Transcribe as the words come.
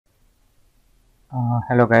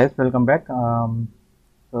Hello guys, welcome back.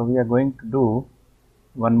 So we are going to do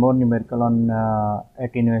one more numerical on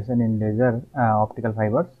attenuation in laser optical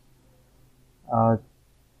fibers. Uh,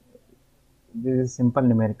 this is simple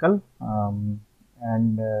numerical, and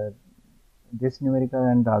this numerical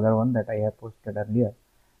and the other one that I have posted earlier.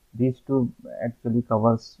 These two actually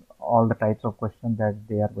covers all the types of questions that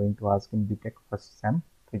they are going to ask in BTech first sem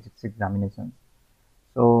physics examinations.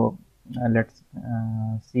 So let's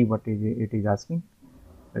see what it is asking.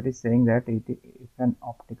 It is saying that if an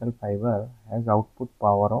optical fiber has output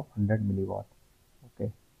power of 100 milliwatt, okay,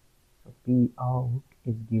 so P out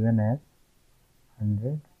is given as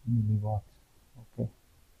 100 milliwatts, okay,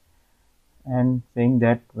 and saying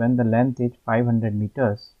that when the length is 500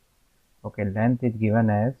 meters, okay, length is given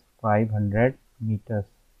as 500 meters,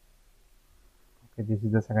 okay, this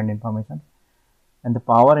is the second information, and the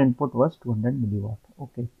power input was 200 milliwatt,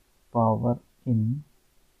 okay, power in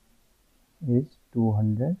is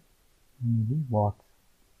 200 milliwatts.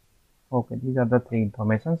 Okay, these are the three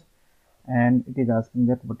informations, and it is asking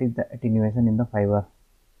that what is the attenuation in the fiber.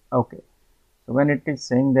 Okay, so when it is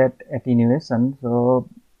saying that attenuation, so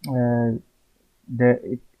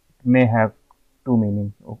it may have two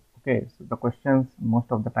meanings. Okay, so the questions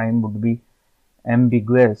most of the time would be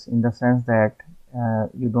ambiguous in the sense that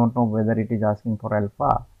you don't know whether it is asking for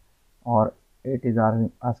alpha or it is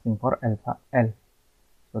asking for alpha L.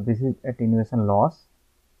 So this is attenuation loss,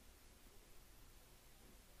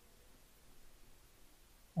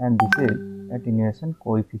 and this is attenuation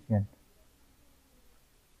coefficient.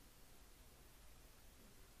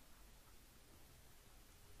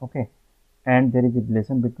 Okay, and there is a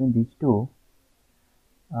relation between these two.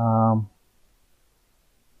 um,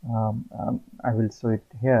 I will show it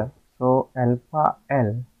here. So alpha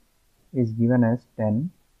L is given as 10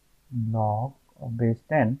 log of base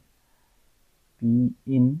 10 P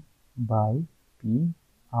in by P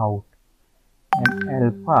out, and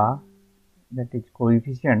alpha, that is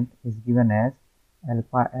coefficient, is given as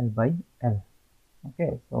alpha L by L.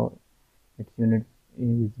 Okay, so its unit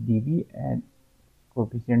is dB and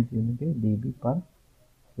coefficient unit is dB per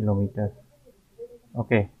kilometer.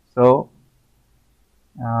 Okay, so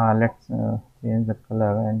let's change the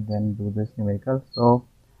color and then do this numerical. So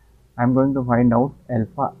I'm going to find out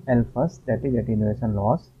alpha L first, that is attenuation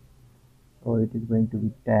loss. So it is going to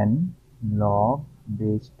be 10 log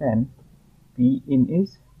base 10, P in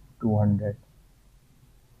is 200,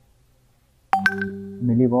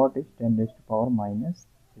 milliwatt is 10 raised to power minus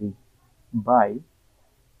 3 by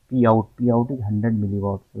P out. P out is 100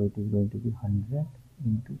 milliwatt, so it is going to be 100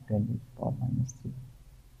 into 10 raised to power minus 3.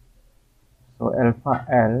 So alpha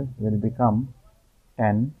L will become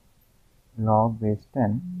 10 log base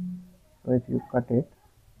 10. So if you cut it,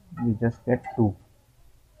 you just get 2,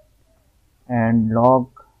 and log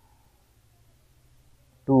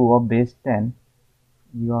 2 of base 10,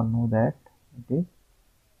 we all know that it is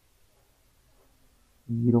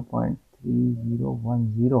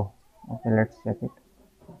 0.3010. Okay, let's check it.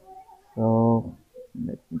 So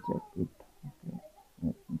let me check it. Okay,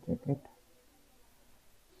 let me check it.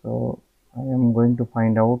 So I am going to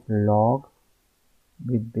find out log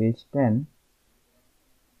with base 10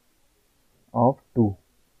 of 2.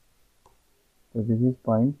 So this is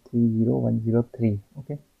 0.30103.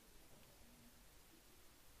 Okay,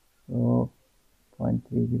 so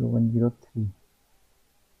 0.30103.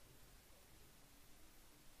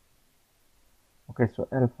 Okay, so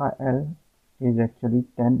alpha L is actually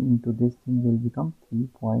 10 into this thing will become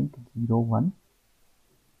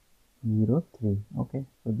 3.0103. Okay,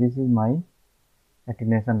 so this is my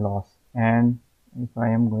attenuation loss, and if I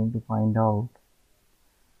am going to find out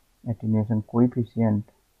attenuation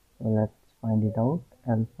coefficient, so let's find it out.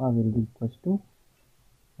 Alpha will be equals to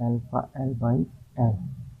alpha L by L.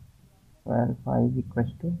 So alpha is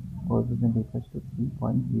equals to coefficient equals to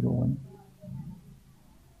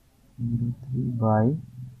 3.0103 by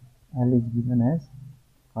L is given as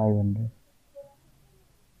 500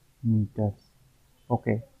 meters.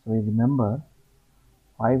 Okay, so remember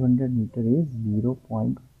 500 meter is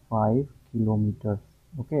 0.5 kilometers.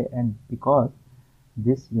 Okay, and because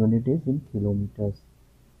this unit is in kilometers,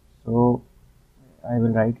 so I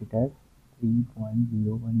will write it as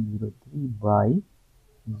 3.0103 by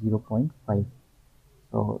 0.5.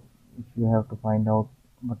 So if you have to find out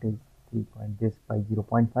what is 3 point this by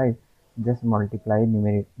 0.5, just multiply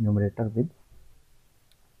numerator with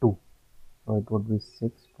 2. So it would be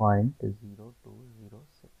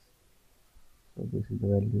 6.0206. So this is the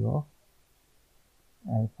value of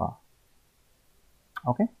alpha.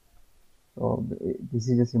 Okay, so this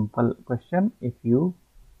is a simple question. If you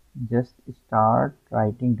just start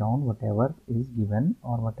writing down whatever is given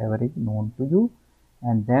or whatever is known to you,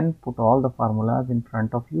 and then put all the formulas in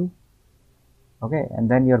front of you. Okay, and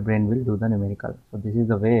then your brain will do the numerical. So this is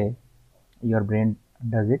the way your brain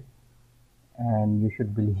does it, and you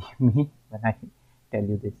should believe me when I tell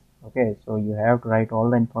you this. Okay, so you have to write all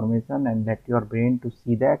the information and let your brain to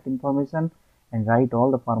see that information, and write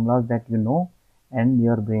all the formulas that you know, and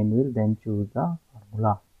your brain will then choose the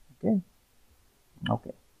formula.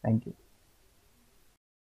 Okay, thank you.